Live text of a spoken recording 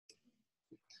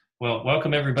Well,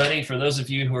 welcome everybody. For those of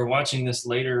you who are watching this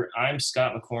later, I'm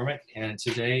Scott McCormick, and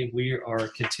today we are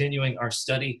continuing our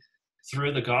study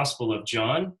through the Gospel of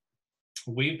John.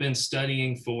 We've been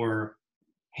studying for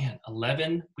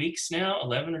 11 weeks now,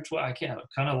 11 or 12. I can't, I've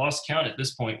kind of lost count at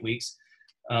this point, weeks.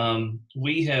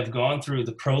 We have gone through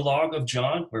the prologue of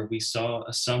John, where we saw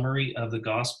a summary of the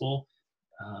Gospel,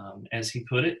 as he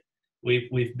put it.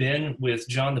 We've been with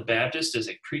John the Baptist as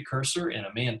a precursor and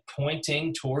a man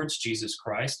pointing towards Jesus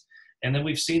Christ. And then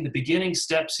we've seen the beginning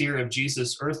steps here of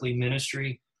Jesus' earthly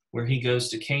ministry, where he goes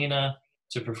to Cana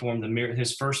to perform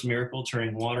his first miracle,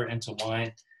 turning water into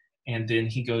wine. And then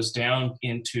he goes down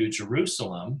into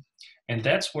Jerusalem. And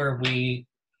that's where we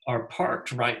are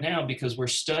parked right now, because we're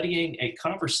studying a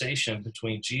conversation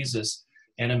between Jesus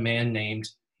and a man named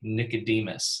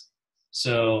Nicodemus.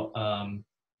 So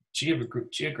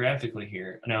geographically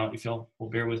here, now if y'all will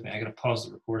bear with me, I got to pause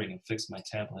the recording and fix my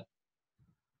tablet.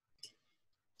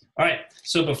 All right,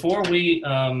 so before we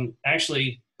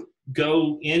actually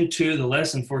go into the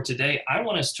lesson for today, I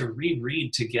want us to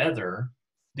reread together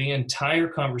the entire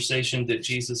conversation that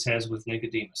Jesus has with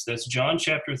Nicodemus. That's John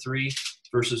chapter 3,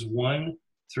 verses 1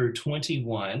 through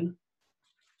 21.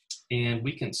 And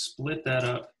we can split that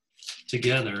up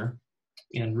together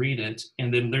and read it.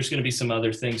 And then there's going to be some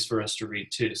other things for us to read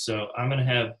too. So I'm going to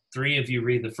have three of you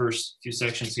read the first few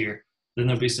sections here. Then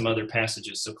there'll be some other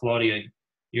passages. So Claudia,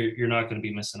 you're not going to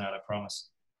be missing out, I promise.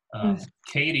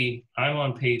 Katie, I'm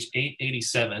on page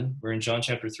 887. We're in John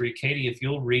chapter 3. Katie, if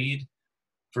you'll read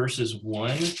verses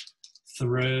 1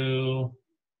 through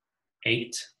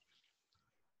 8.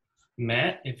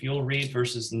 Matt, if you'll read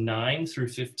verses 9 through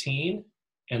 15.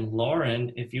 And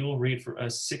Lauren, if you will read for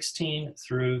us 16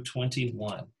 through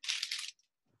 21.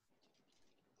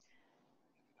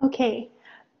 Okay.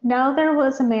 Now there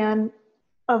was a man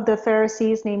of the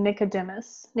Pharisees named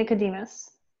Nicodemus,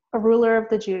 a ruler of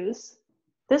the Jews.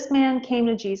 This man came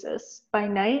to Jesus by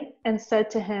night and said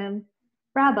to him,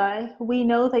 "Rabbi, we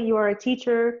know that you are a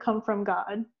teacher come from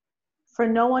God, for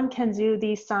no one can do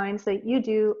these signs that you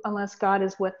do unless God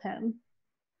is with him."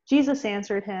 Jesus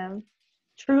answered him,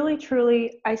 "Truly,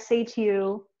 truly, I say to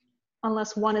you,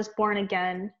 unless one is born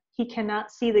again, he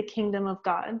cannot see the kingdom of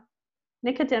God."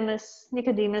 Nicodemus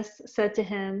said to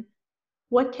him,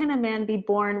 "What can a man be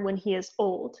born when he is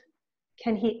old?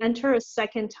 Can he enter a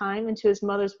second time into his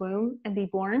mother's womb and be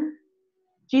born?"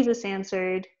 Jesus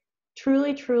answered,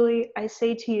 "Truly, truly, I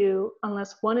say to you,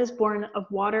 unless one is born of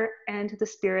water and the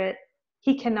Spirit,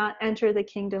 he cannot enter the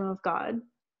kingdom of God.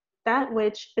 That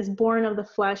which is born of the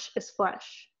flesh is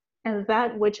flesh, and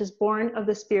that which is born of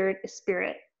the Spirit is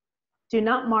spirit. Do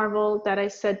not marvel that I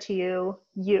said to you,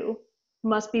 you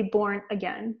must be born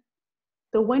again.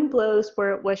 The wind blows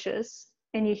where it wishes,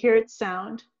 and you hear its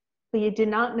sound, but you do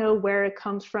not know where it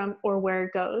comes from or where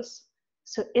it goes.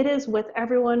 So it is with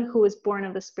everyone who is born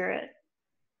of the Spirit."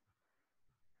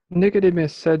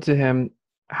 Nicodemus said to him,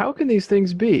 "How can these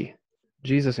things be?"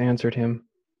 Jesus answered him,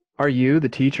 "Are you the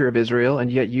teacher of Israel,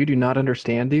 and yet you do not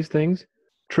understand these things?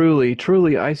 Truly,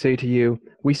 truly, I say to you,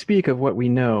 we speak of what we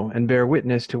know and bear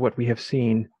witness to what we have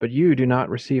seen, but you do not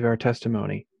receive our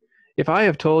testimony. If I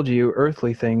have told you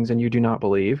earthly things and you do not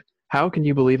believe, how can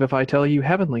you believe if I tell you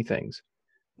heavenly things?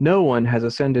 No one has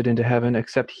ascended into heaven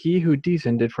except he who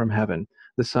descended from heaven,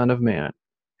 the Son of Man.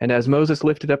 And as Moses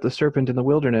lifted up the serpent in the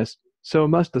wilderness, so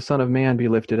must the Son of Man be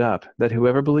lifted up, that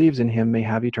whoever believes in him may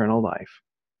have eternal life."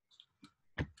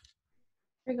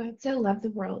 For God so loved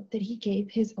the world that he gave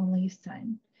his only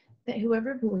Son, that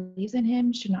whoever believes in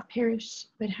him should not perish,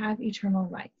 but have eternal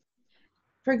life.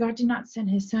 For God did not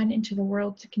send his Son into the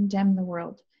world to condemn the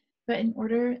world, but in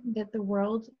order that the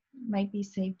world might be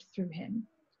saved through him.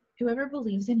 Whoever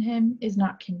believes in him is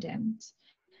not condemned,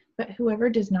 but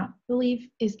whoever does not believe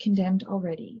is condemned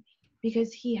already,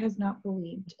 because he has not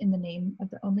believed in the name of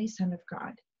the only Son of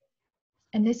God.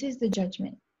 And this is the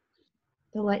judgment.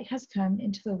 The light has come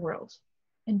into the world,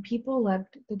 and people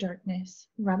loved the darkness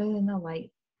rather than the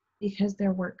light, because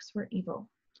their works were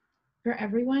evil. For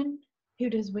everyone who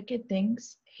does wicked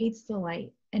things hates the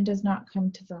light and does not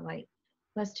come to the light,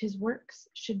 lest his works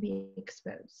should be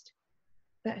exposed.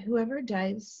 But whoever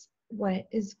does what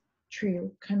is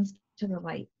true comes to the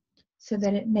light, so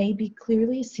that it may be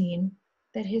clearly seen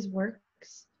that his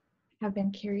works have been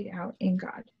carried out in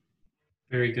God.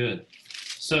 Very good.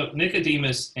 So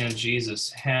Nicodemus and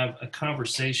Jesus have a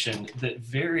conversation that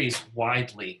varies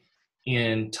widely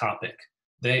in topic.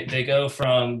 They go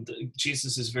from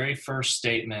Jesus' very first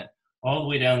statement all the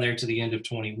way down there to the end of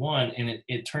 21, and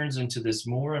it turns into this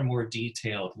more and more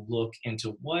detailed look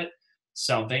into what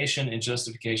salvation and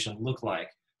justification look like.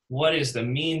 What is the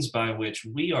means by which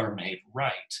we are made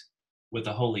right? with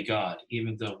a holy God,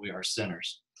 even though we are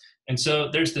sinners. And so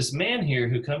there's this man here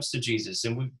who comes to Jesus.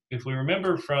 And if we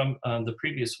remember from the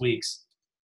previous weeks,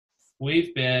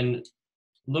 we've been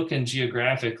looking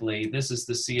geographically. This is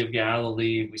the Sea of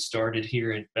Galilee. We started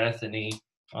here at Bethany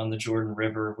on the Jordan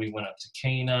River. We went up to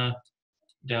Cana,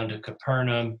 down to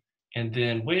Capernaum, and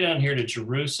then way down here to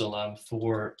Jerusalem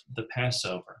for the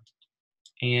Passover.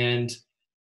 And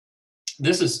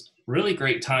this is really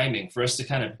great timing for us to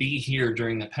kind of be here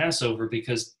during the Passover,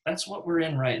 because that's what we're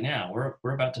in right now.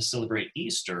 We're about to celebrate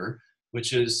Easter,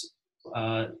 which is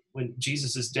when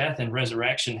Jesus' death and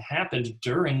resurrection happened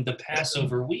during the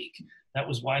Passover week. That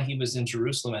was why he was in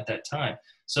Jerusalem at that time.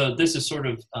 So this is sort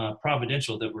of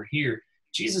providential that we're here.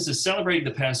 Jesus is celebrating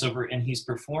the Passover, and he's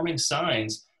performing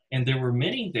signs. And there were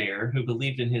many there who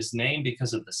believed in his name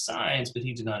because of the signs, but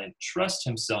he did not entrust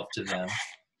himself to them.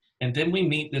 And then we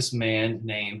meet this man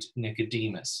named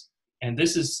Nicodemus. And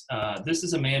this is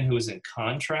a man who is in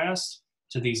contrast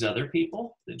to these other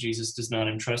people that Jesus does not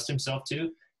entrust himself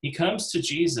to. He comes to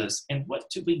Jesus, and what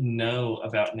do we know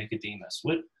about Nicodemus?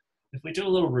 If we do a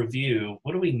little review,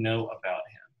 what do we know about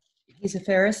him? He's a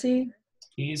Pharisee.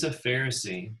 He's a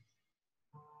Pharisee.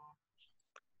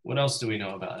 What else do we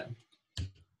know about him?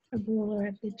 A ruler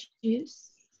of the Jews.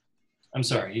 I'm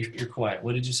sorry, you're quiet.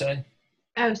 What did you say?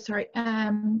 Oh, sorry.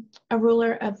 A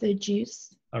ruler of the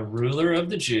Jews. A ruler of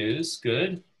the Jews.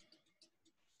 Good.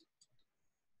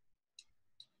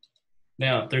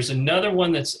 Now, there's another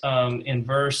one that's in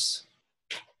verse,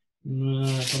 on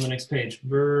the next page,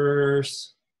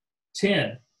 verse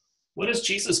 10. What does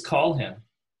Jesus call him?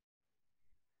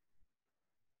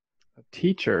 A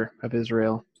teacher of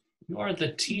Israel. You are the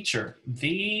teacher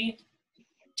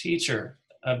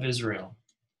of Israel.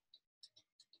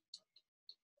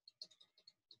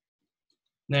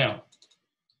 Now,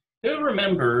 who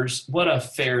remembers what a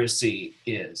Pharisee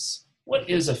is? What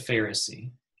is a Pharisee?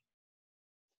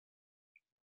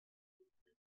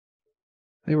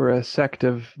 They were a sect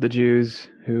of the Jews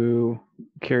who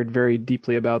cared very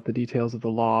deeply about the details of the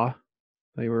law.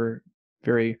 They were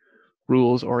very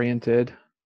rules-oriented.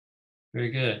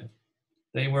 Very good.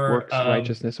 They were works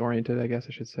righteousness-oriented, I guess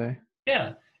I should say.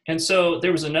 Yeah. And so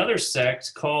there was another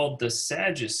sect called the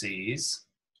Sadducees.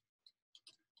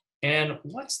 And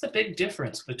what's the big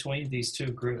difference between these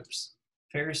two groups?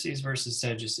 Pharisees versus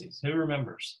Sadducees. Who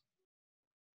remembers?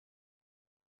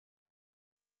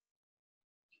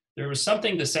 There was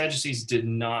something the Sadducees did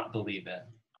not believe in.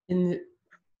 In the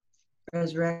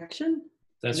resurrection?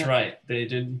 That's right. They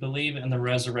didn't believe in the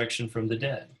resurrection from the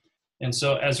dead. And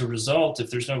so as a result, if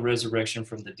there's no resurrection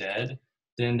from the dead,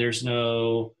 then there's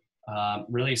no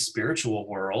really spiritual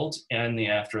world and the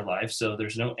afterlife. So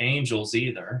there's no angels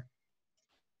either.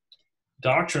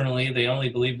 Doctrinally, they only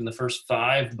believed in the first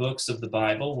 5 books of the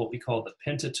Bible, what we call the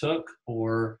Pentateuch,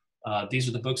 or these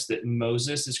are the books that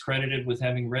Moses is credited with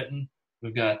having written.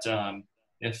 We've got,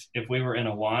 if we were in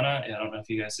Awana, I don't know if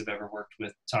you guys have ever worked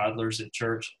with toddlers at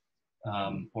church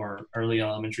or early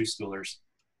elementary schoolers,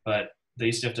 but they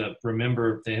used to have to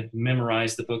remember, they had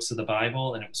memorized the books of the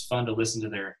Bible, and it was fun to listen to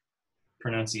their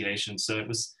pronunciation. So it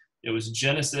was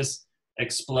Genesis,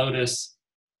 Explodus,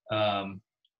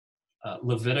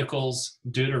 Leviticals,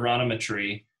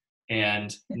 Deuteronometry,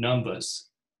 and Numbers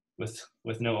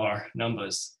with no R,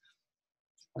 Numbers.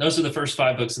 Those are the first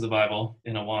 5 books of the Bible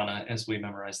in Awana as we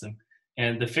memorize them.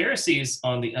 And the Pharisees,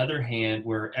 on the other hand,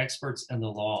 were experts in the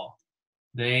law.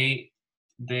 They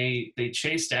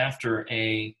chased after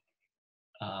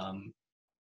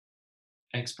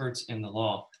experts in the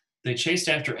law. They chased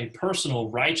after a personal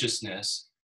righteousness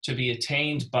to be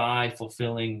attained by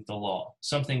fulfilling the law,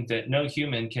 something that no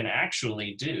human can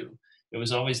actually do. It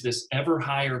was always this ever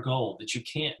higher goal that you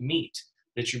can't meet,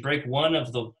 that you break one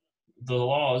of the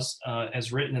laws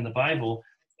as written in the Bible,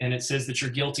 and it says that you're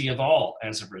guilty of all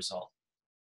as a result.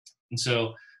 And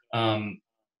so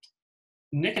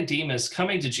Nicodemus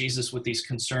coming to Jesus with these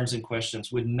concerns and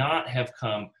questions would not have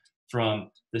come from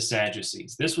the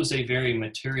Sadducees. This was a very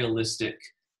materialistic,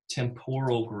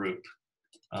 temporal group.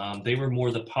 They were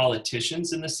more the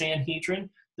politicians in the Sanhedrin.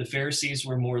 The Pharisees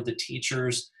were more the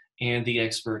teachers and the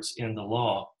experts in the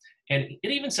law. And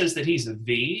it even says that he's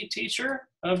the teacher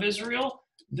of Israel.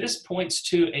 This points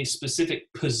to a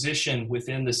specific position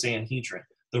within the Sanhedrin,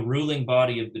 the ruling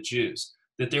body of the Jews,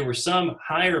 that there were some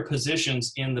higher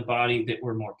positions in the body that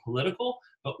were more political,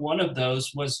 but one of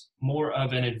those was more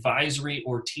of an advisory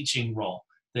or teaching role,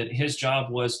 that his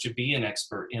job was to be an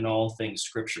expert in all things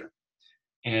Scripture.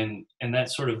 And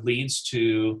that sort of leads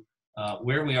to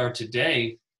where we are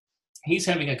today. He's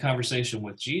having a conversation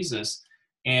with Jesus,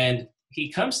 and he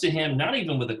comes to him not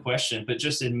even with a question, but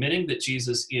just admitting that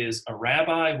Jesus is a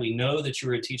rabbi. We know that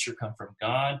you're a teacher come from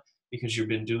God because you've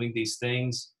been doing these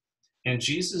things. And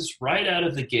Jesus, right out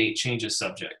of the gate, changes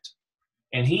subject.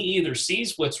 And he either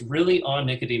sees what's really on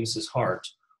Nicodemus's heart,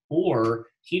 or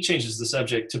he changes the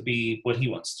subject to be what he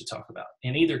wants to talk about.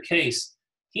 In either case,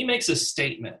 he makes a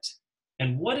statement.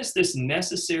 And what is this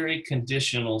necessary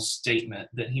conditional statement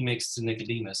that he makes to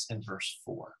Nicodemus in verse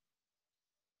 4?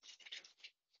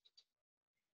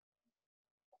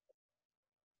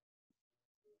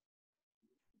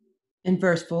 In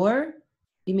verse 4?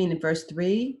 You mean in verse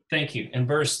 3? Thank you. In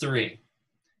verse 3.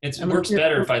 It Unless works you're-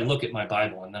 better if I look at my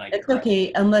Bible and then I get It's right.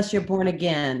 okay. Unless you're born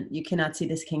again, you cannot see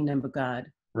this kingdom of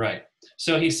God. Right.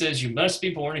 So he says, you must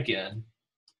be born again.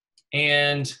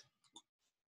 And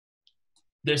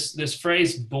this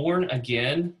phrase born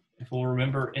again, if we'll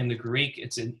remember in the Greek,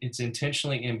 it's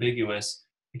intentionally ambiguous.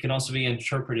 It can also be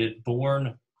interpreted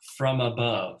born from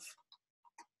above.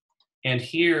 And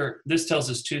here, this tells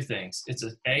us two things. It's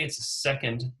a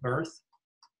second birth.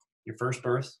 Your first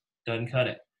birth doesn't cut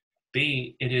it.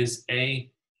 B, it is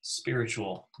a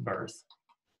spiritual birth.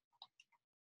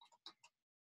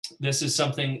 This is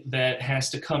something that has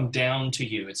to come down to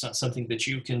you. It's not something that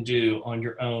you can do on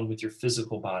your own with your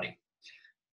physical body.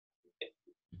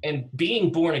 And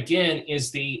being born again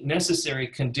is the necessary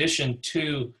condition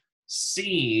to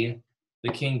see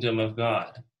the kingdom of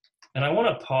God. And I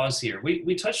want to pause here.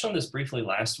 We touched on this briefly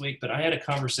last week, but I had a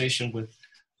conversation with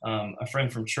a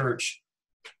friend from church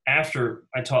after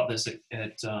I taught this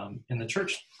in the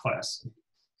church class.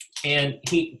 And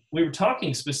we were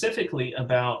talking specifically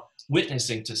about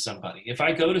witnessing to somebody. If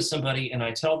I go to somebody and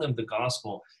I tell them the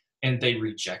gospel and they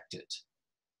reject it,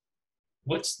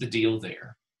 what's the deal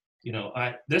there? You know,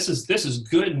 this is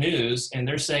good news, and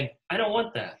they're saying, I don't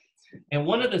want that. And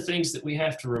one of the things that we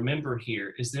have to remember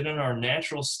here is that in our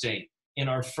natural state, in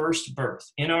our first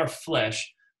birth, in our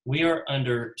flesh, we are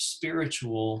under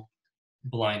spiritual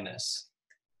blindness.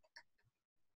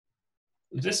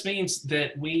 This means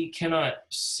that we cannot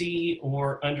see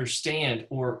or understand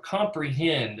or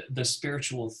comprehend the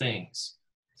spiritual things.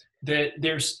 That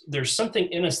there's something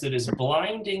in us that is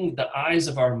blinding the eyes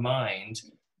of our mind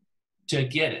to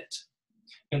get it.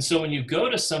 And so when you go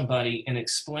to somebody and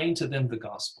explain to them the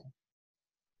gospel,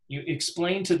 you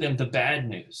explain to them the bad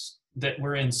news, that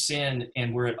we're in sin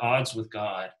and we're at odds with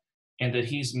God, and that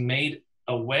he's made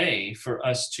a way for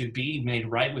us to be made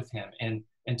right with him and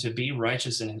to be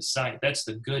righteous in his sight. That's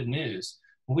the good news.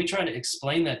 When we try to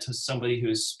explain that to somebody who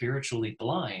is spiritually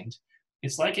blind,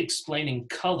 it's like explaining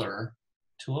color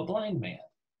to a blind man.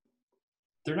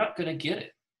 They're not going to get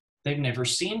it. They've never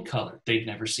seen color. They've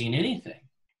never seen anything.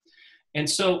 And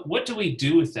so what do we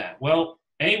do with that? Well,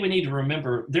 we need to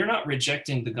remember they're not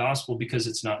rejecting the gospel because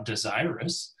it's not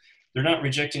desirous. They're not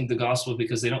rejecting the gospel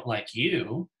because they don't like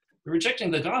you. They're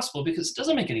rejecting the gospel because it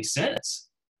doesn't make any sense.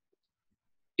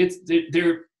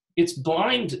 They're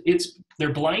blinded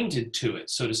to it,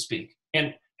 so to speak.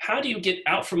 And how do you get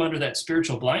out from under that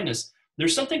spiritual blindness?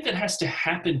 There's something that has to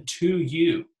happen to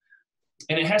you.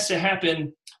 And it has to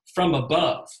happen from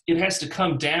above. It has to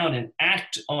come down and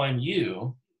act on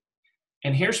you.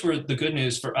 And here's where the good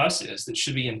news for us is, that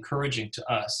should be encouraging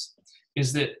to us,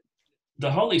 is that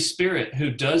the Holy Spirit who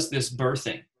does this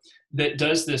birthing, that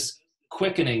does this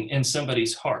quickening in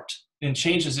somebody's heart and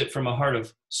changes it from a heart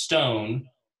of stone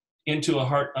into a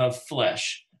heart of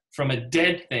flesh, from a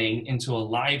dead thing into a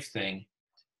live thing,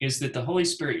 is that the Holy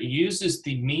Spirit uses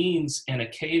the means and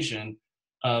occasion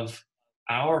of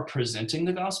our presenting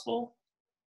the gospel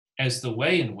as the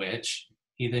way in which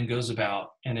he then goes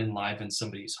about and enlivens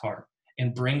somebody's heart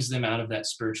and brings them out of that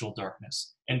spiritual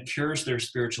darkness and cures their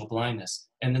spiritual blindness.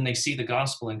 And then they see the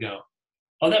gospel and go,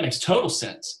 oh, that makes total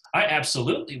sense. I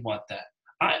absolutely want that.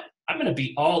 I'm going to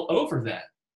be all over that.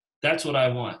 That's what I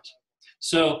want.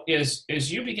 So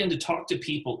as you begin to talk to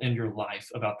people in your life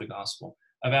about the gospel,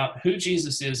 about who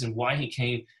Jesus is and why he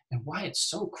came and why it's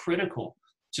so critical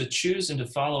to choose and to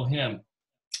follow him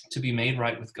to be made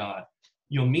right with God,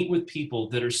 you'll meet with people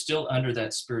that are still under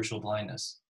that spiritual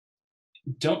blindness.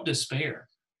 Don't despair.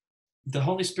 The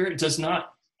Holy Spirit does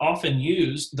not often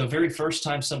use the very first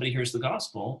time somebody hears the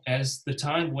gospel as the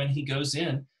time when he goes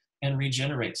in and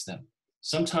regenerates them.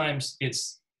 Sometimes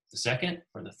it's the second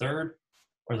or the third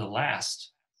or the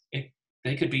last.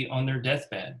 They could be on their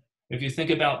deathbed. If you think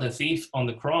about the thief on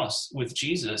the cross with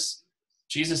Jesus,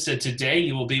 Jesus said, today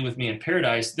you will be with me in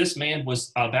paradise. This man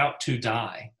was about to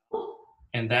die.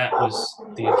 And that was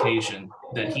the occasion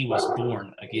that he was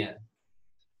born again.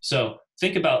 So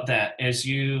think about that as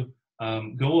you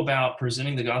go about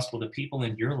presenting the gospel to people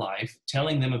in your life,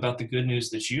 telling them about the good news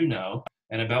that you know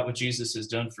and about what Jesus has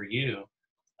done for you,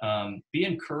 be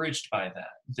encouraged by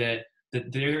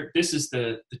this is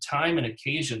the time and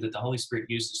occasion that the Holy Spirit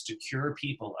uses to cure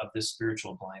people of this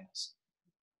spiritual blindness.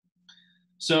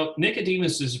 So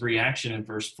Nicodemus's reaction in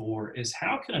verse 4 is,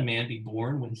 how can a man be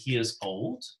born when he is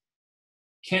old?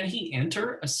 Can he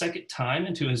enter a second time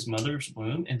into his mother's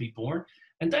womb and be born?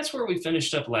 And that's where we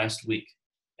finished up last week.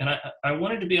 And I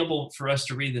wanted to be able for us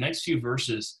to read the next few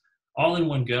verses all in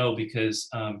one go, because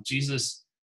Jesus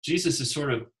is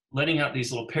sort of letting out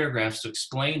these little paragraphs to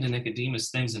explain to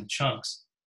Nicodemus things in chunks.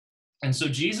 And so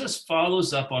Jesus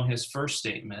follows up on his first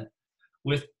statement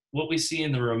with what we see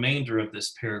in the remainder of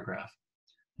this paragraph.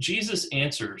 Jesus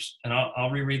answers, and I'll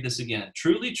reread this again.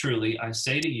 Truly, truly, I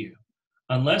say to you,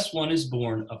 unless one is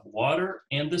born of water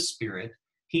and the Spirit,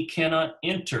 he cannot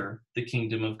enter the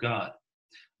kingdom of God.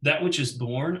 That which is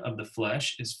born of the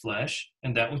flesh is flesh,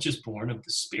 and that which is born of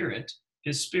the Spirit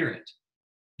is spirit.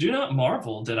 Do not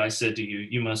marvel that I said to you,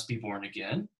 you must be born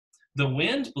again. The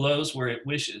wind blows where it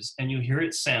wishes, and you hear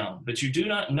its sound, but you do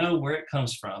not know where it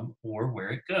comes from or where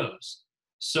it goes.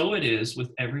 So it is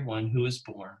with everyone who is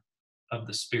born of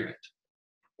the Spirit.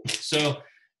 So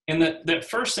in that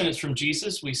first sentence from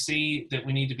Jesus, we see that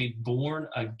we need to be born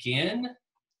again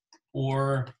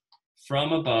or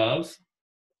from above.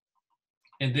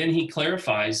 And then he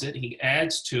clarifies it, he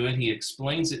adds to it, he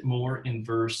explains it more in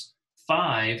verse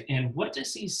 5. And what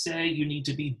does he say you need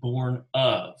to be born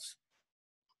of?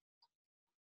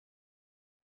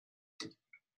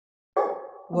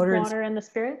 Water and the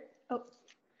Spirit. Oh.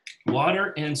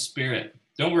 Water and Spirit.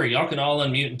 Don't worry, y'all can all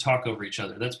unmute and talk over each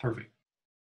other. That's perfect.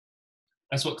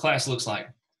 That's what class looks like.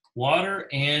 Water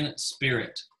and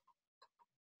Spirit.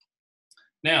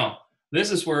 Now,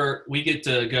 this is where we get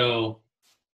to go,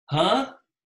 huh?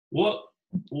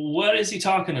 What is he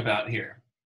talking about here?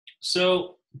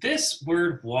 So this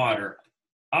word water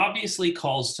obviously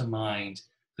calls to mind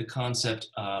the concept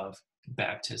of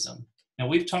baptism. Now,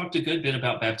 we've talked a good bit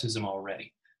about baptism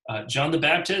already. John the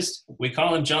Baptist, we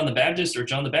call him John the Baptist or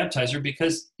John the Baptizer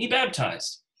because he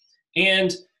baptized.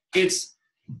 And it's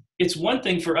one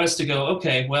thing for us to go,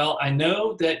 okay, well, I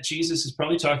know that Jesus is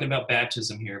probably talking about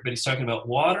baptism here, but he's talking about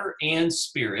water and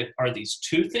Spirit. Are these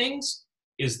two things?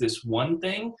 Is this one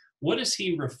thing? What is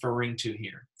he referring to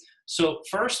here? So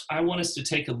first, I want us to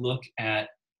take a look at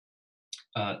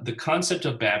the concept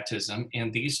of baptism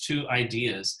and these two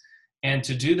ideas. And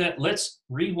to do that, let's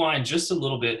rewind just a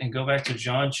little bit and go back to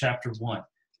John chapter 1.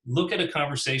 Look at a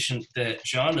conversation that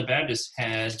John the Baptist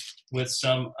had with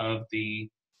some of the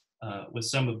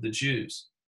Jews.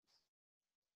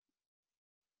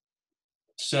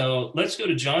 So let's go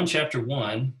to John chapter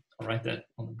 1. I'll write that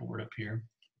on the board up here.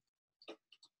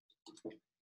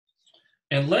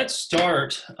 And let's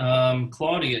start,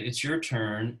 Claudia, it's your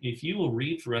turn. If you will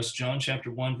read for us John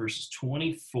chapter 1, verses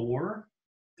 24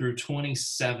 through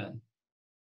 27.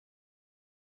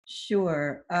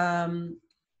 Sure. Now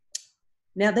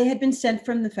they had been sent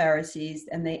from the Pharisees,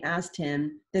 and they asked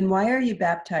him, then why are you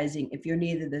baptizing if you're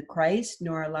neither the Christ,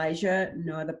 nor Elijah,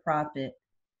 nor the prophet?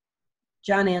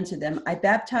 John answered them, I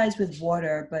baptize with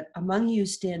water, but among you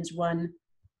stands one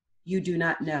you do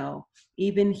not know,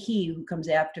 even he who comes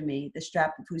after me, the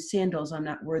strap of whose sandals I'm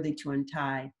not worthy to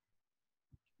untie.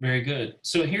 Very good.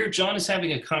 So here John is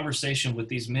having a conversation with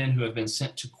these men who have been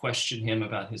sent to question him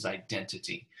about his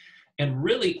identity. And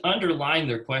really underlying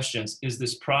their questions is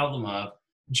this problem of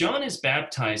John is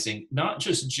baptizing not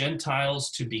just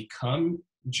Gentiles to become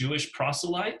Jewish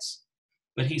proselytes,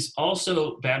 but he's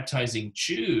also baptizing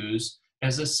Jews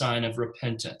as a sign of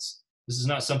repentance. This is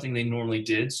not something they normally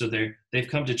did, so they've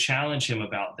come to challenge him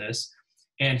about this.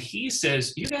 And he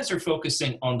says, you guys are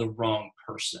focusing on the wrong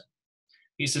person.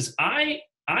 He says, I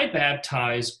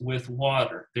baptize with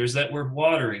water. There's that word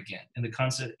water again in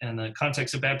the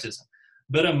context of baptism.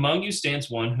 But among you stands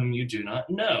one whom you do not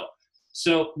know.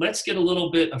 So let's get a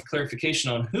little bit of clarification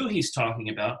on who he's talking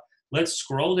about. Let's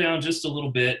scroll down just a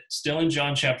little bit, still in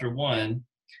John chapter 1,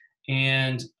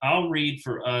 and I'll read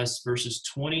for us verses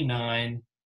 29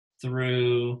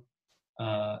 through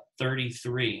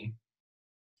 33.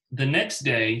 The next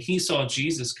day he saw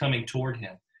Jesus coming toward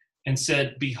him and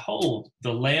said, behold,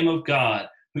 the Lamb of God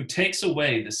who takes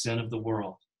away the sin of the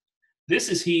world. This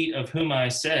is he of whom I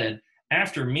said,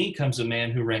 after me comes a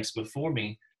man who ranks before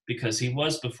me, because he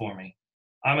was before me.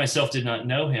 I myself did not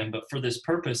know him, but for this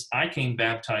purpose I came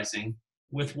baptizing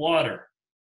with water,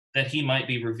 that he might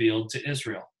be revealed to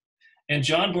Israel. And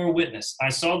John bore witness, I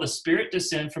saw the Spirit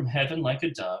descend from heaven like a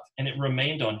dove, and it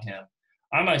remained on him.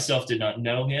 I myself did not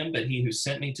know him, but he who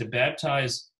sent me to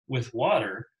baptize with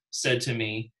water said to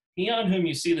me, he on whom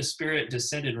you see the Spirit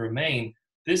descend and remain,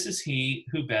 this is he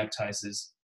who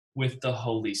baptizes with the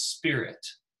Holy Spirit.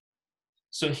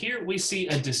 So here we see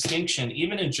a distinction,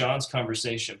 even in John's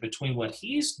conversation, between what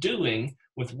he's doing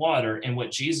with water and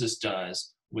what Jesus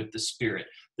does with the Spirit.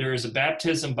 There is a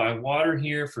baptism by water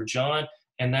here for John,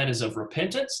 and that is of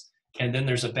repentance. And then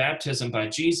there's a baptism by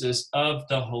Jesus of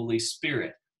the Holy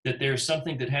Spirit, that there's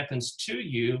something that happens to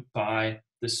you by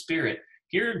the Spirit.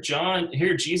 Here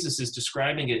Jesus is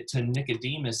describing it to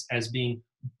Nicodemus as being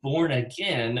born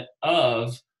again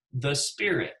of the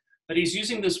Spirit. But he's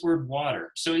using this word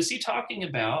water. So is he talking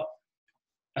about,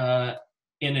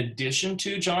 in addition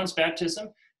to John's baptism,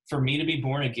 for me to be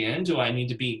born again, do I need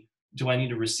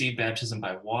to receive baptism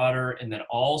by water and then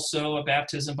also a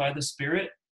baptism by the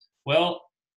Spirit? Well,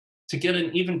 to get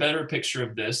an even better picture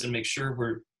of this and make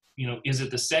sure is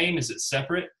it the same? Is it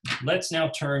separate? Let's now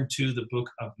turn to the book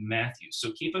of Matthew.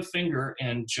 So keep a finger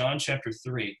in John chapter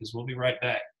 3, because we'll be right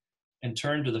back, and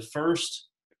turn to the first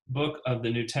book of the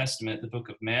New Testament, the book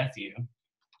of Matthew.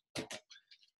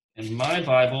 And my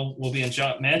Bible will be in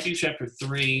Matthew chapter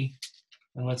 3.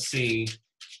 And let's see,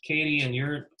 Katie, and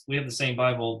we have the same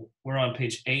Bible. We're on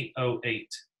page 808.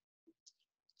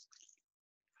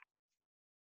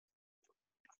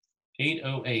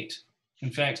 808. In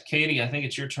fact, Katie, I think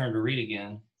it's your turn to read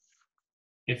again.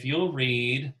 If you'll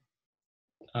read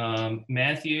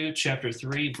Matthew chapter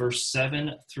 3, verse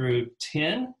 7 through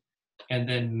 10, and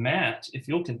then Matt, if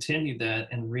you'll continue that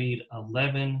and read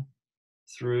 11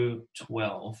 through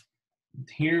 12.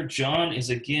 Here, John is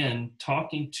again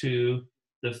talking to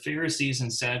the Pharisees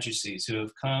and Sadducees who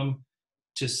have come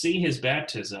to see his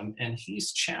baptism, and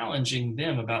he's challenging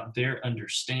them about their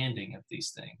understanding of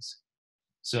these things.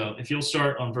 So if you'll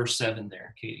start on verse 7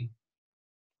 there, Katie.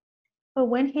 But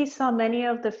when he saw many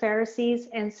of the Pharisees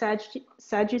and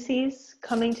Sadducees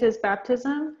coming to his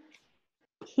baptism,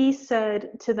 he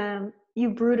said to them,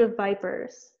 "You brood of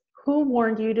vipers, who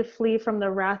warned you to flee from the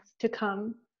wrath to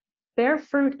come? Bear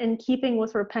fruit in keeping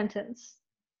with repentance,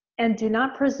 and do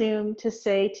not presume to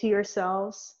say to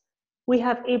yourselves, 'We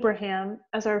have Abraham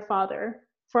as our father.'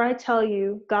 For I tell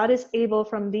you, God is able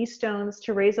from these stones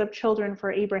to raise up children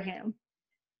for Abraham.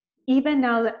 Even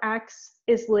now the axe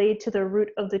is laid to the root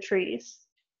of the trees.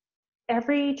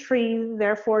 Every tree,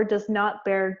 therefore, does not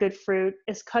bear good fruit,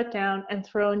 is cut down and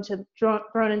thrown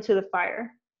into the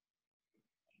fire."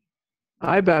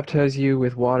 I baptize you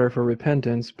with water for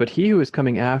repentance, but he who is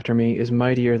coming after me is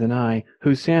mightier than I,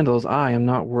 whose sandals I am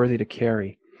not worthy to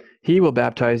carry. He will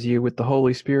baptize you with the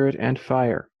Holy Spirit and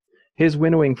fire. His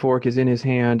winnowing fork is in his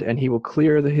hand, and he will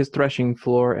clear his threshing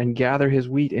floor and gather his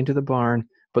wheat into the barn,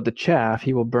 but the chaff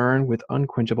he will burn with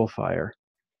unquenchable fire.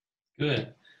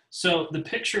 Good. So the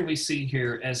picture we see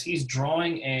here, as he's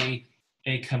drawing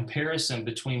a comparison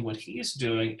between what he's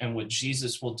doing and what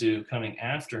Jesus will do coming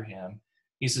after him,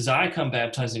 he says, I come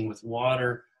baptizing with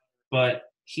water,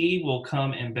 but he will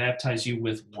come and baptize you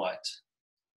with what?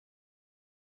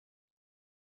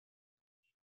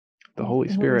 The Holy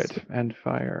Spirit and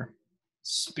fire.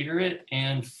 Spirit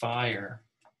and fire.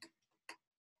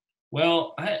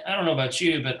 Well, I don't know about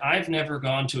you, but I've never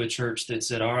gone to a church that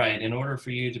said, all right, in order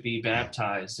for you to be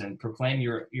baptized and proclaim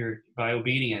your by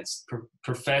obedience,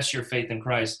 profess your faith in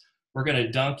Christ, we're going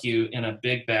to dunk you in a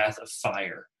big bath of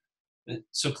fire.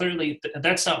 So clearly,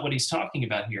 that's not what he's talking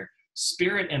about here.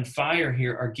 Spirit and fire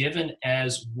here are given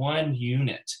as one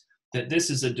unit, that this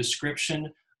is a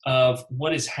description of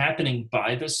what is happening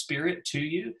by the Spirit to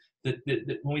you. That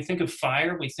when we think of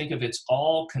fire, we think of its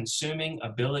all-consuming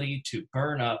ability to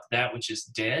burn up that which is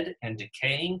dead and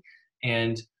decaying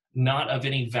and not of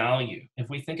any value. If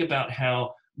we think about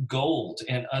how gold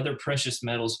and other precious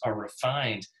metals are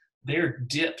refined, they're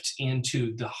dipped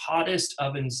into the hottest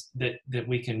ovens that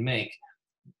we can make,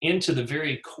 into the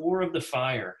very core of the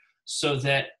fire, so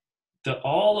that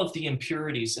all of the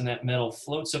impurities in that metal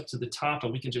floats up to the top,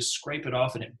 and we can just scrape it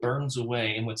off and it burns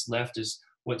away, and what's left is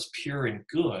what's pure and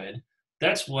good.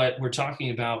 That's what we're talking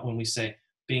about when we say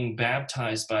being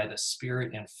baptized by the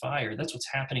Spirit and fire. That's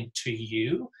what's happening to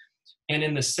you. And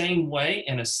in the same way,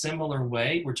 in a similar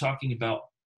way, we're talking about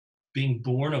being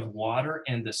born of water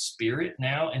and the Spirit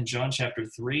now in John chapter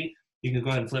 3. You can go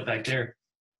ahead and flip back there.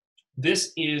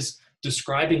 This is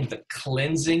describing the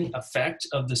cleansing effect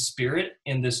of the Spirit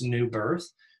in this new birth,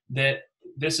 that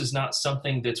this is not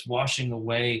something that's washing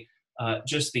away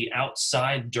just the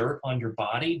outside dirt on your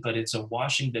body, but it's a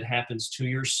washing that happens to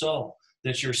your soul,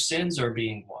 that your sins are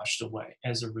being washed away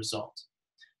as a result.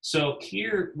 So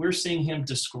here we're seeing him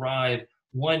describe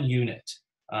one unit,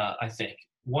 I think,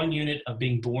 one unit of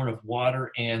being born of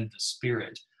water and the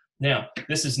Spirit. Now,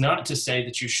 this is not to say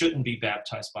that you shouldn't be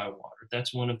baptized by water.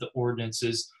 That's one of the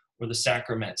ordinances or the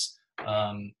sacraments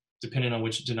depending on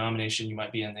which denomination you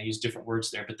might be in. They use different words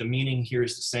there, but the meaning here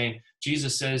is the same.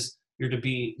 Jesus says you're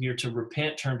to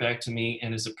repent, turn back to me,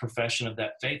 and as a profession of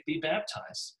that faith, be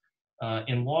baptized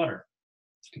in water.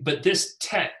 But this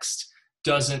text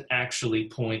doesn't actually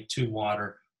point to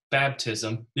water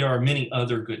baptism. There are many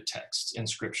other good texts in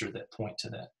Scripture that point to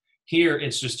that. Here,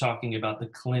 it's just talking about the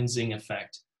cleansing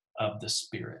effect of the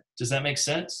Spirit. Does that make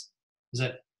sense? Is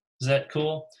that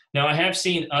cool? Now, I have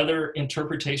seen other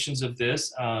interpretations of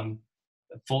this,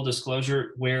 full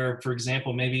disclosure, where, for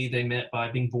example, maybe they meant by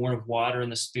being born of water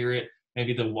and the Spirit,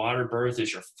 maybe the water birth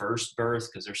is your first birth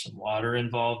because there's some water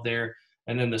involved there,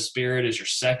 and then the Spirit is your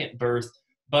second birth.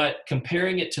 But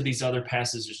comparing it to these other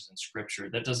passages in Scripture,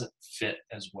 that doesn't fit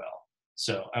as well.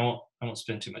 So I won't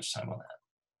spend too much time on that.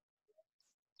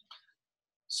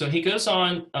 So he goes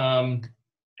on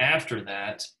after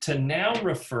that to now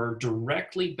refer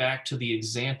directly back to the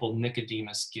example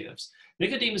Nicodemus gives.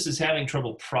 Nicodemus is having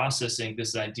trouble processing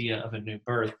this idea of a new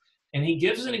birth, and he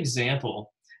gives an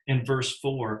example in verse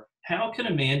 4. How can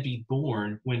a man be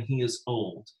born when he is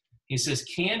old? He says,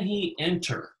 can he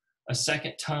enter a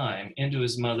second time into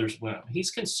his mother's womb? He's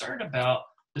concerned about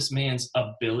this man's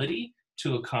ability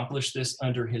to accomplish this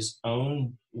under his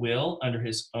own will, under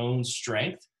his own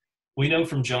strength. We know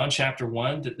from John chapter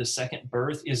 1 that the second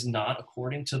birth is not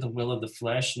according to the will of the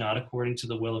flesh, not according to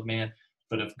the will of man,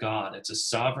 but of God. It's a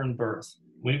sovereign birth.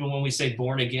 Even when we say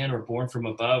born again or born from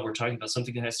above, we're talking about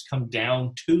something that has to come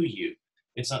down to you.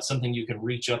 It's not something you can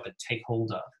reach up and take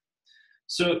hold of.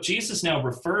 So Jesus now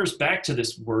refers back to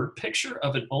this word picture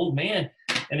of an old man.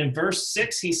 And in verse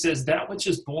 6, he says, that which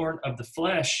is born of the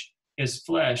flesh is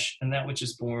flesh, and that which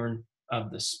is born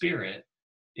of the Spirit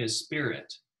is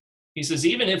spirit. He says,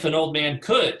 even if an old man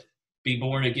could be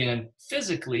born again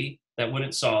physically, that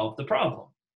wouldn't solve the problem,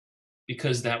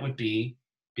 because that would be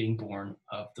being born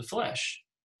of the flesh.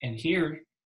 And here,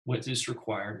 what is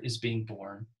required is being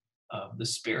born of the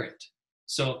Spirit.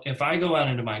 So if I go out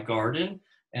into my garden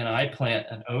and I plant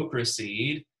an okra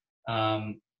seed,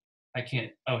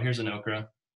 here's an okra.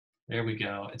 There we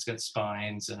go. It's got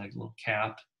spines and a little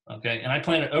cap, okay? And I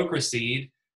plant an okra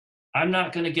seed, I'm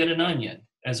not going to get an onion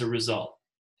as a result.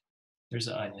 There's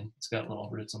an onion. It's got little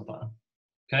roots on the bottom,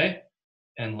 okay?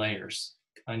 And layers.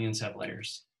 Onions have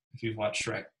layers, if you've watched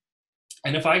Shrek.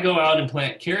 And if I go out and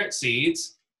plant carrot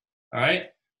seeds, all right,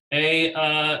 I'm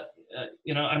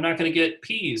not going to get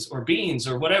peas or beans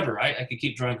or whatever. I could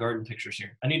keep drawing garden pictures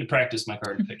here. I need to practice my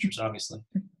garden pictures, obviously.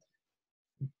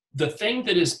 The thing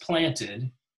that is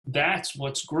planted, that's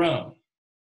what's grown.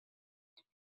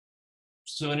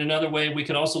 So in another way, we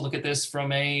could also look at this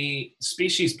from a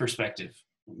species perspective.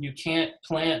 You can't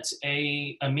plant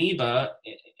a amoeba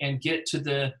and get to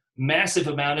the massive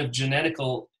amount of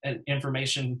genetical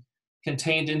information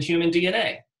contained in human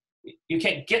DNA. You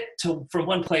can't get from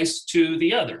one place to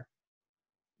the other.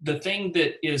 The thing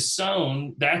that is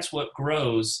sown, that's what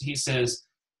grows. He says,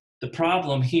 the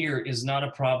problem here is not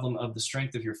a problem of the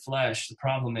strength of your flesh. The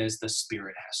problem is the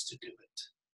Spirit has to do it.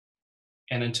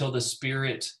 And until the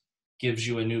Spirit gives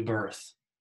you a new birth,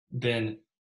 then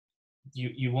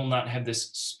you will not have this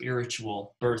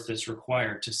spiritual birth that's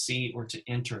required to see or to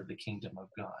enter the kingdom of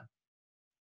God.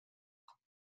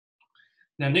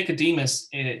 Now, Nicodemus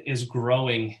is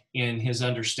growing in his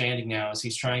understanding now as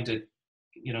he's trying to,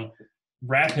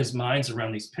 wrap his minds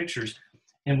around these pictures.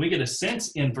 And we get a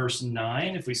sense in verse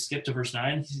 9, if we skip to verse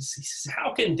 9, he says,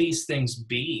 how can these things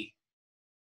be?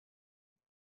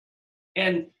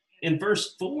 And in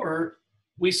verse 4,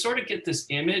 we sort of get this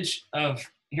image of,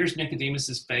 here's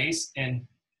Nicodemus's face, and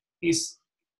he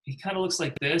kind of looks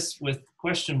like this with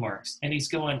question marks. And he's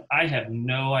going, I have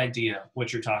no idea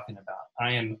what you're talking about.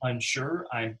 I am unsure.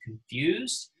 I'm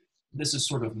confused. This is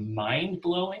sort of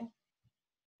mind-blowing.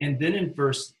 And then in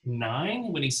verse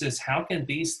 9, when he says, how can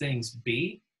these things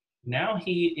be? Now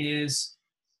he's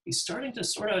starting to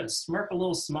sort of smirk a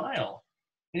little smile.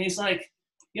 And he's like,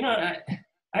 I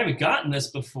haven't gotten this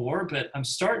before, but I'm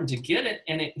starting to get it.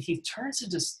 And he turns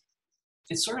into,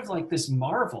 it's sort of like this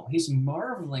marvel. He's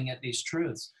marveling at these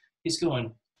truths. He's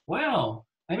going, wow,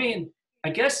 I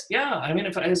guess, yeah.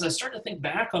 As I start to think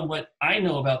back on what I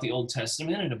know about the Old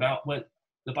Testament and about what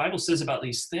the Bible says about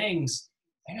these things,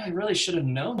 I really should have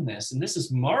known this, and this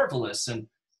is marvelous.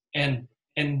 And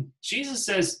Jesus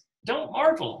says, don't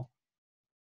marvel.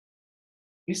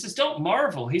 He says, don't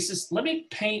marvel. He says, let me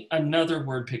paint another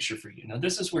word picture for you. Now,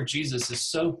 this is where Jesus is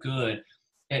so good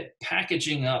at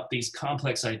packaging up these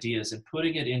complex ideas and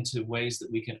putting it into ways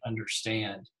that we can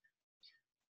understand.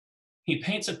 He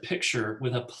paints a picture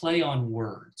with a play on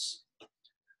words.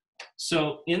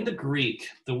 So in the Greek,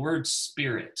 the word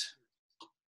spirit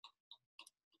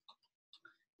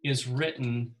is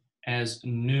written as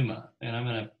pneuma. And I'm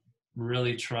going to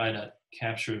really try to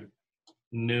capture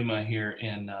pneuma here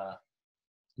in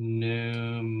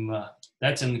pneuma.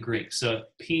 That's in the Greek. So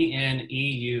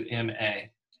Pneuma.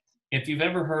 If you've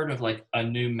ever heard of like a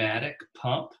pneumatic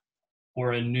pump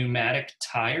or a pneumatic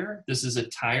tire, this is a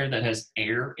tire that has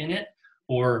air in it,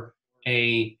 or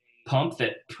a pump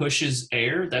that pushes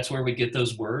air. That's where we get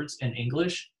those words in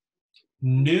English.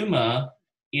 Pneuma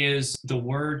is the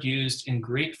word used in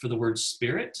Greek for the word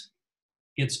spirit.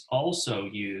 It's also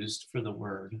used for the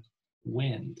word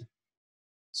wind.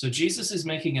 So Jesus is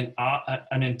making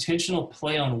an intentional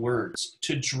play on words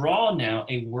to draw now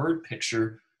a word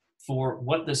picture for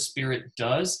what the Spirit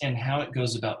does and how it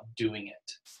goes about doing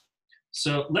it.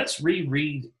 So let's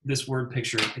reread this word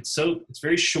picture. It's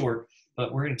very short,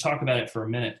 but we're going to talk about it for a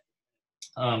minute.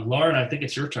 Lauren, I think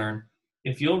it's your turn.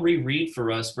 If you'll reread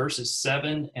for us verses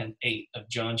 7 and 8 of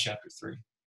John chapter 3.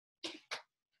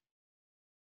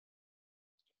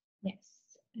 Yes.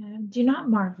 Do not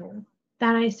marvel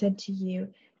that I said to you,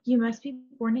 you must be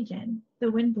born again.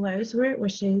 The wind blows where it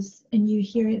wishes, and you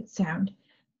hear its sound,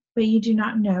 but you do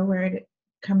not know where it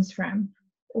comes from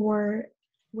or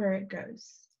where it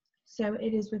goes. So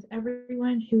it is with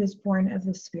everyone who is born of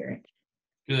the Spirit.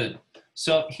 Good.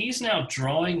 So he's now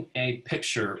drawing a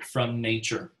picture from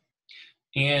nature.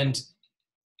 And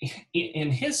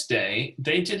in his day,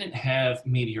 they didn't have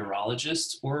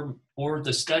meteorologists or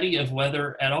the study of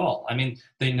weather at all. I mean,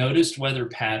 they noticed weather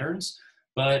patterns,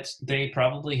 but they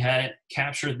probably hadn't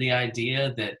captured the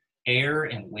idea that air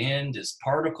and wind is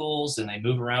particles, and they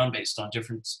move around based on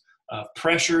different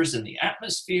pressures in the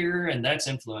atmosphere, and that's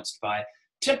influenced by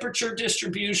temperature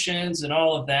distributions and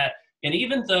all of that. And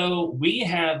even though we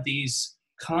have these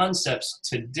concepts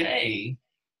today,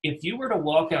 if you were to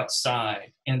walk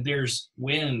outside and there's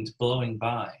wind blowing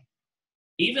by,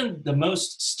 even the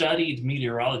most studied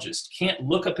meteorologist can't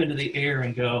look up into the air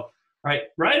and go,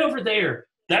 right over there,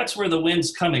 that's where the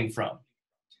wind's coming from.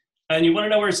 And you want to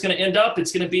know where it's going to end up?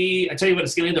 It's going to be, I tell you what,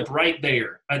 it's going to end up right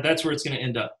there. That's where it's going to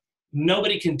end up.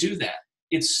 Nobody can do that.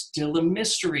 It's still a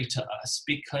mystery to us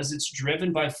because it's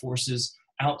driven by forces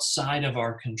outside of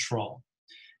our control.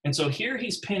 And so here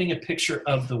he's painting a picture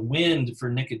of the wind for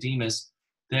Nicodemus,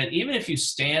 that even if you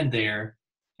stand there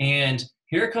and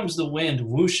here comes the wind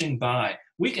whooshing by,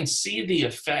 we can see the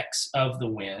effects of the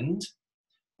wind,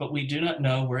 but we do not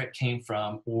know where it came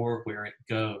from or where it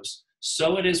goes.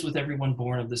 So it is with everyone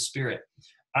born of the Spirit.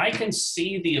 I can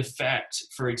see the effect,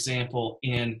 for example,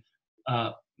 in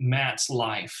Matt's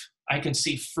life. I can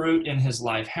see fruit in his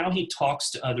life, how he talks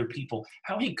to other people,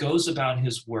 how he goes about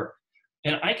his work.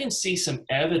 And I can see some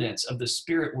evidence of the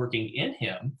Spirit working in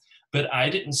him, but I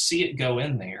didn't see it go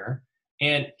in there,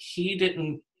 and he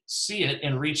didn't see it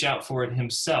and reach out for it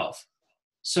himself.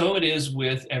 So it is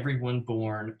with everyone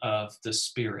born of the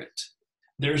Spirit.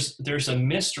 There's a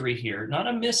mystery here, not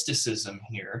a mysticism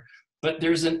here, but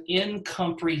there's an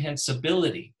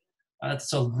incomprehensibility.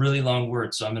 That's a really long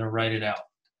word, so I'm going to write it out.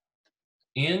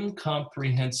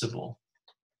 Incomprehensible.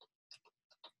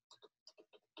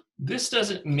 This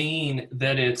doesn't mean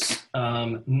that it's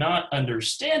not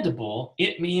understandable.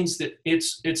 It means that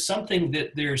it's something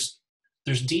that there's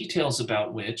details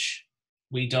about which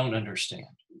we don't understand.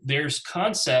 There's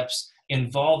concepts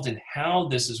involved in how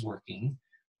this is working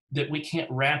that we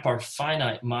can't wrap our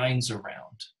finite minds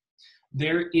around.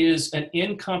 There is an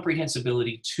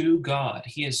incomprehensibility to God.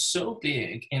 He is so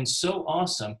big and so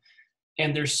awesome,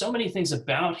 and there's so many things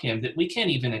about him that we can't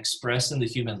even express in the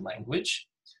human language.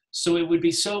 So it would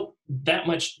be that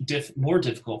much more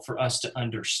difficult for us to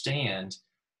understand.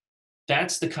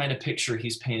 That's the kind of picture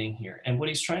he's painting here. And what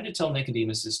he's trying to tell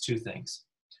Nicodemus is two things.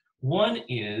 One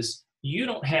is, you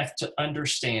don't have to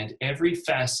understand every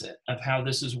facet of how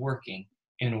this is working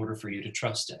in order for you to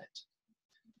trust in it.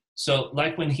 So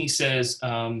like when he says,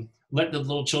 let the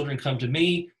little children come to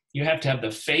me, you have to have the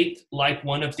faith like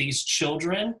one of these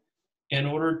children in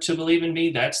order to believe in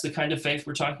me. That's the kind of faith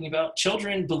we're talking about.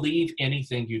 Children believe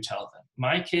anything you tell them.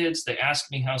 My kids, they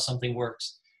ask me how something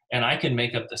works, and I can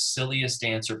make up the silliest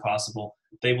answer possible.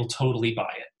 They will totally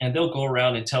buy it. And they'll go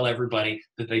around and tell everybody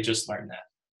that they just learned that,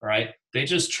 right? They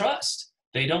just trust.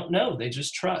 They don't know. They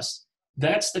just trust.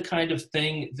 That's the kind of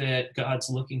thing that God's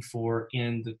looking for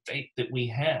in the faith that we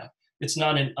have. It's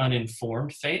not an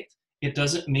uninformed faith. It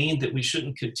doesn't mean that we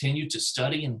shouldn't continue to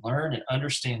study and learn and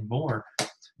understand more,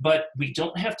 but we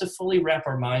don't have to fully wrap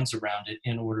our minds around it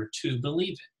in order to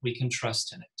believe it. We can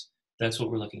trust in it. That's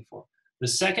what we're looking for. The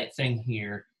second thing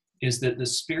here is that the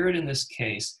Spirit in this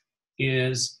case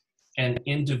is an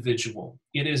individual.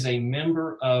 It is a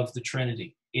member of the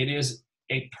Trinity. It is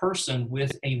a person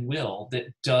with a will that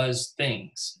does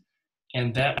things.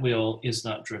 and that will is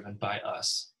not driven by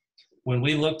us. When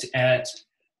we looked at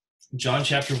John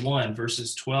chapter 1,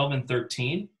 verses 12 and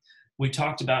 13, we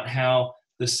talked about how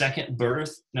the second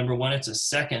birth, number one, it's a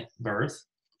second birth.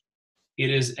 It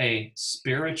is a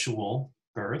spiritual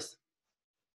birth.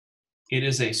 It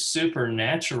is a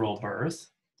supernatural birth.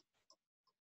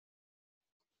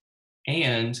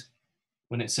 And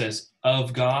when it says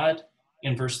of God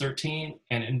in verse 13,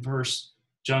 and in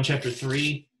John chapter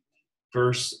 3,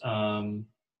 verse 3,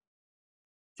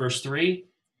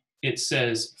 it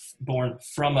says born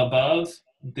from above.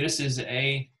 This is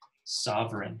a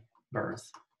sovereign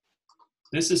birth.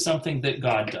 This is something that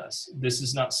God does. This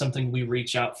is not something we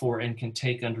reach out for and can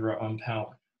take under our own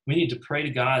power. We need to pray to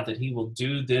God that he will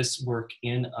do this work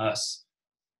in us.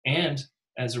 And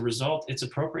as a result, it's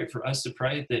appropriate for us to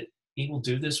pray that he will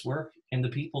do this work in the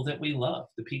people that we love,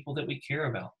 the people that we care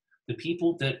about, the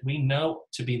people that we know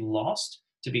to be lost,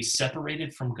 to be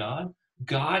separated from God.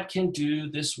 God can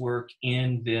do this work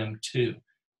in them too.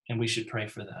 And we should pray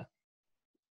for that.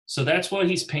 So that's what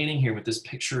he's painting here with this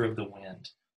picture of the wind,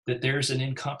 that there's an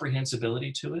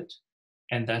incomprehensibility to it,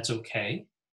 and that's okay.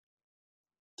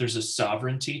 There's a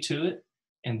sovereignty to it,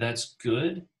 and that's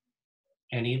good.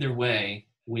 And either way,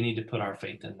 we need to put our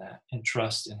faith in that and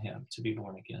trust in him to be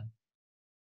born again.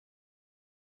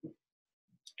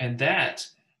 And that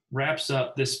wraps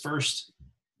up this first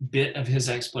bit of his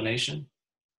explanation.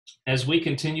 As we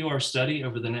continue our study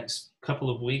over the next couple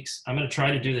of weeks, I'm going to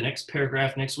try to do the next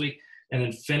paragraph next week and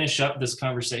then finish up this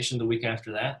conversation the week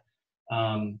after that.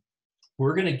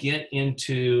 We're going to get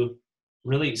into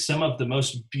really some of the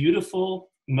most beautiful,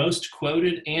 most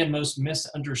quoted, and most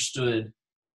misunderstood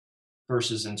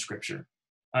verses in Scripture.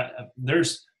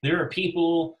 There are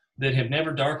people that have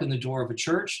never darkened the door of a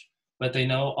church, but they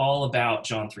know all about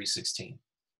John 3:16.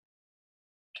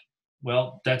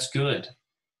 Well, that's good.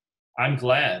 I'm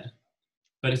glad.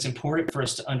 But it's important for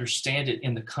us to understand it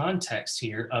in the context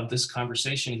here of this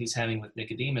conversation he's having with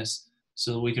Nicodemus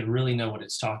so that we can really know what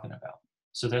it's talking about.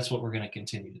 So that's what we're going to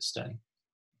continue to study.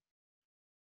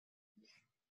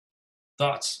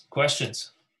 Thoughts,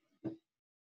 questions?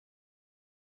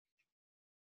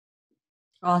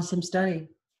 Awesome study.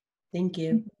 Thank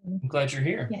you. I'm glad you're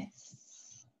here.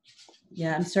 Yes.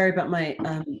 Yeah, I'm sorry about my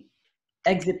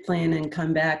exit plan and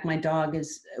come back. My dog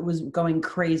was going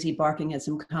crazy barking at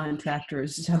some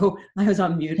contractors, so I was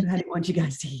on mute. I didn't want you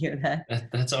guys to hear that.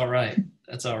 That's all right.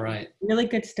 That's all right. Really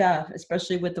good stuff,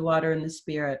 especially with the water and the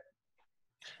spirit.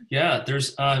 Yeah,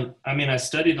 there's I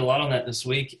studied a lot on that this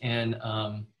week, and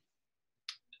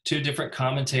two different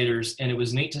commentators, and it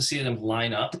was neat to see them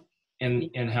line up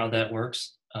in how that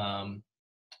works.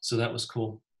 So that was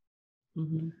cool.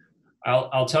 Mm-hmm.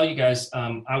 I'll tell you guys,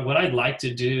 what I'd like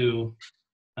to do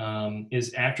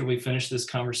is after we finish this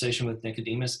conversation with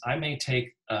Nicodemus, I may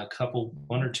take 1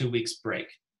 or 2 weeks break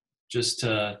just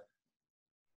to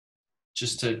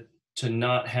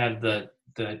not have the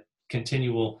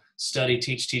continual study,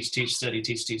 teach, study,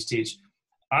 teach.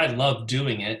 I love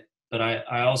doing it, but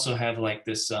I also have like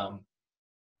this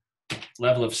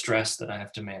level of stress that I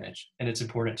have to manage, and it's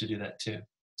important to do that too.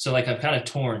 So like I'm kind of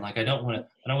torn. Like I don't want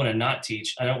to not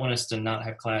teach. I don't want us to not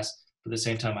have class, but at the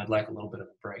same time, I'd like a little bit of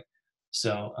a break.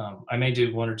 So I may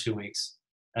do 1 or 2 weeks.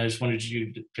 I just wanted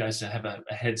you guys to have a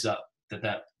heads up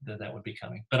that would be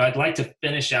coming. But I'd like to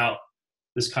finish out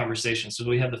this conversation so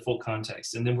we have the full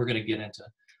context, and then we're going to get into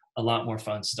a lot more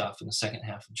fun stuff in the second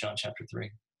half of John chapter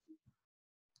 3.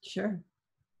 Sure.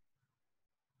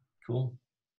 Cool.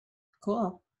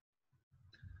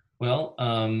 Well,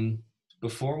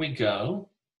 before we go,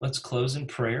 let's close in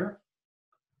prayer.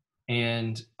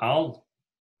 And I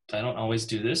don't always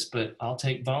do this, but I'll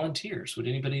take volunteers. Would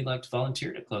anybody like to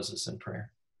volunteer to close us in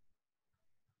prayer?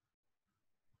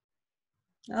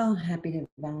 Oh, happy to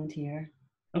volunteer.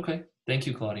 Okay. Thank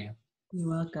you, Claudia. You're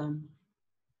welcome.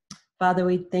 Father,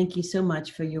 we thank you so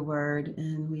much for your word,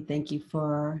 and we thank you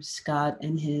for Scott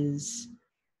and his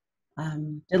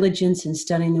diligence in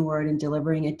studying the word and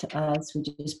delivering it to us. We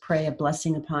just pray a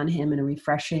blessing upon him and a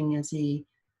refreshing as he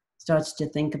starts to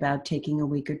think about taking a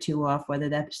week or 2 off, whether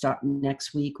that's starting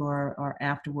next week or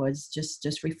afterwards.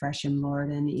 Just refresh him, Lord,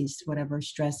 and ease whatever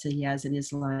stress he has in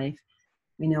his life.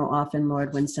 We know often,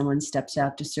 Lord, when someone steps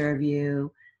out to serve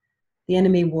you, the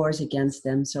enemy wars against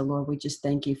them. So, Lord, we just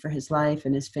thank you for his life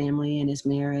and his family and his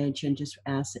marriage, and just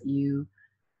ask that you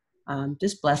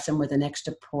just bless him with an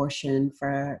extra portion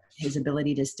for his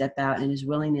ability to step out and his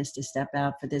willingness to step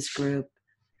out for this group,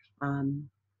 and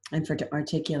to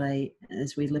articulate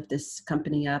as we lift this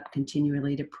company up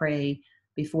continually, to pray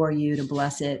before you, to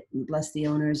bless it, bless the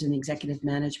owners and executive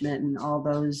management and all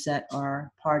those that are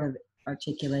part of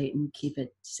Articulate, and keep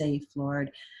it safe,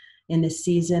 Lord. in this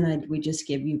season. We just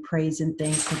give you praise and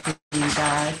thanks for being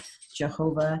God,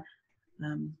 Jehovah.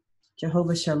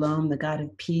 Jehovah Shalom, the God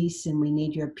of peace, and we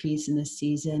need your peace in this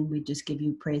season. We just give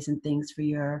you praise and thanks for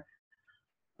your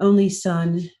only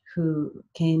Son who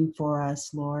came for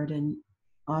us, Lord, and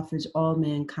offers all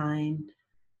mankind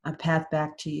a path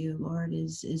back to you, Lord,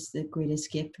 is the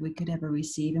greatest gift we could ever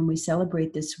receive. And we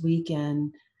celebrate this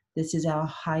weekend. This is our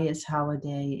highest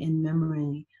holiday in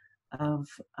memory of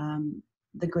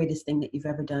the greatest thing that you've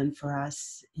ever done for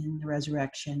us in the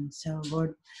resurrection. So,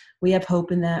 Lord, we have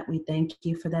hope in that. We thank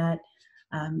you for that.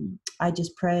 I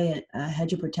just pray a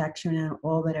hedge of protection on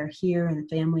all that are here and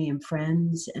family and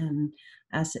friends, and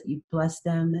ask that you bless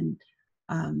them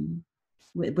and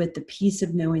with the peace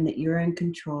of knowing that you're in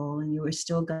control and you are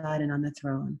still God and on the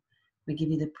throne. We give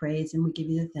you the praise and we give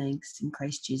you the thanks. In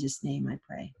Christ Jesus' name I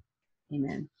pray.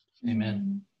 Amen.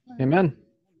 Amen. Amen.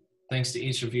 Thanks to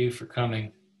each of you for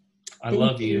coming. I Thank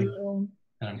love you, you.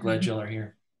 and I'm glad y'all are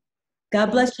here.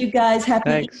 God bless you guys.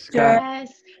 Happy Thanks, Easter. Scott.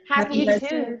 Yes. Happy You Happy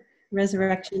too.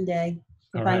 Resurrection Day.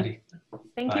 Bye-bye. Alrighty.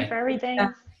 Thank Bye. you for everything.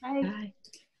 Bye. Bye.